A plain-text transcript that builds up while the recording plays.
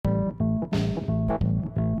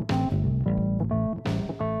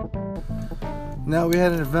No, we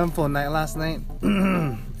had an eventful night last night.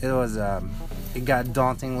 It got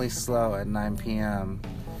dauntingly slow at 9 p.m.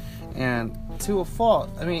 And to a fault.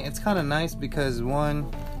 I mean, it's kind of nice because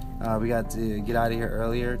one, we got to get out of here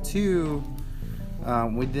earlier. Two,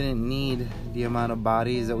 we didn't need the amount of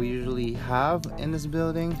bodies that we usually have in this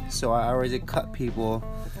building. So I already cut people.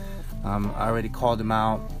 I already called them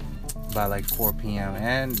out by like 4 p.m.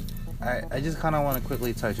 And I just kind of want to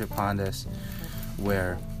quickly touch upon this,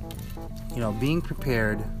 where, being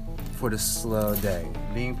prepared for the slow day,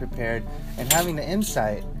 being prepared and having the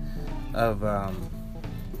insight of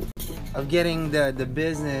getting the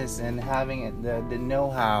business and having the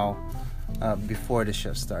know-how before the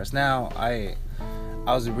shift starts. Now, I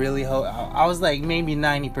was really I was like maybe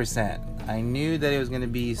 90%. I knew that it was going to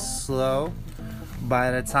be slow.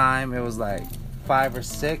 By the time it was like 5 or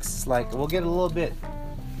 6, like we'll get a little bit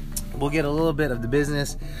of the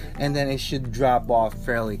business, and then it should drop off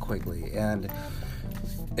fairly quickly. And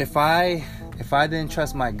if I didn't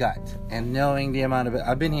trust my gut and knowing the amount of it,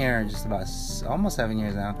 I've been here just about almost 7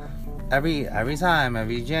 years now. Every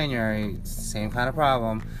January, same kind of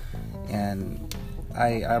problem, and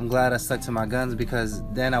I'm glad I stuck to my guns, because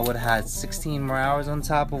then I would have had 16 more hours on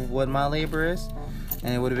top of what my labor is,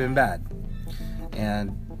 and it would have been bad.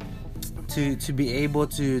 And to be able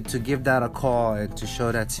to give that a call and to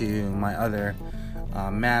show that to my other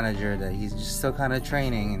manager, that he's just still kind of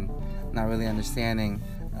training and not really understanding,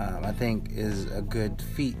 I think is a good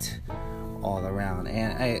feat all around.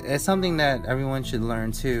 And it's something that everyone should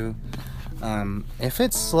learn too. If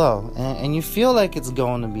it's slow and you feel like it's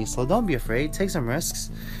going to be slow, don't be afraid. Take some risks.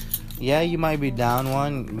 Yeah, you might be down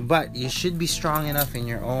one, but you should be strong enough in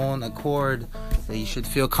your own accord that you should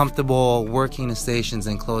feel comfortable working the stations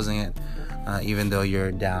and closing it, even though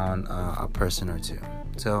you're down a person or two.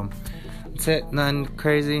 So that's it. Nothing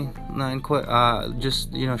crazy, nothing quick.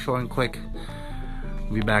 Just short and quick.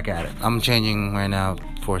 We'll be back at it. I'm changing right now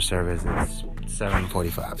for service. It's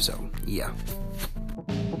 7:45. So yeah.